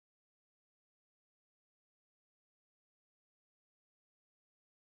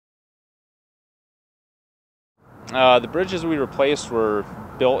The bridges we replaced were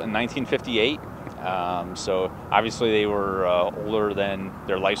built in 1958, so obviously they were older than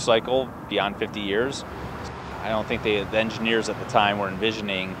their life cycle, beyond 50 years. I don't think the engineers at the time were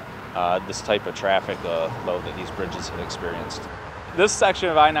envisioning this type of traffic load that these bridges had experienced. This section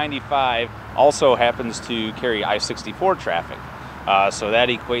of I-95 also happens to carry I-64 traffic, so that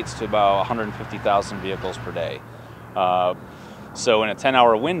equates to about 150,000 vehicles per day. So in a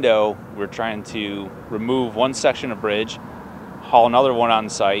 10-hour window, we're trying to remove one section of bridge, haul another one on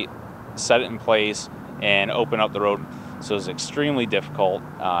site, set it in place, and open up the road. So it was extremely difficult.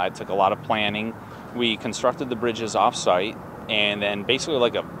 It took a lot of planning. We constructed the bridges off-site, and then basically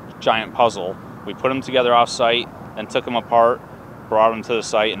like a giant puzzle, we put them together off-site, then took them apart, brought them to the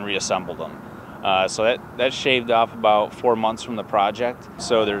site, and reassembled them. So that shaved off about 4 months from the project.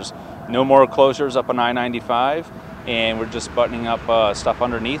 So there's no more closures up on I-95, and we're just buttoning up stuff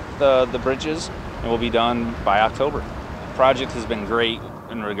underneath the bridges, and we'll be done by October. The project has been great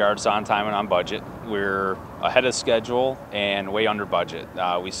in regards to on time and on budget. We're ahead of schedule and way under budget.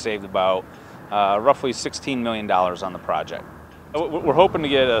 We saved about roughly $16 million on the project. We're hoping to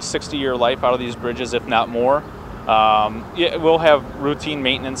get a 60-year life out of these bridges, if not more. Yeah, we'll have routine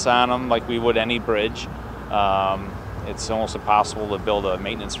maintenance on them like we would any bridge. It's almost impossible to build a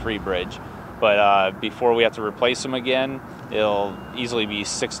maintenance-free bridge. But before we have to replace them again, it'll easily be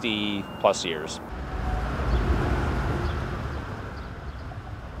 60+ years.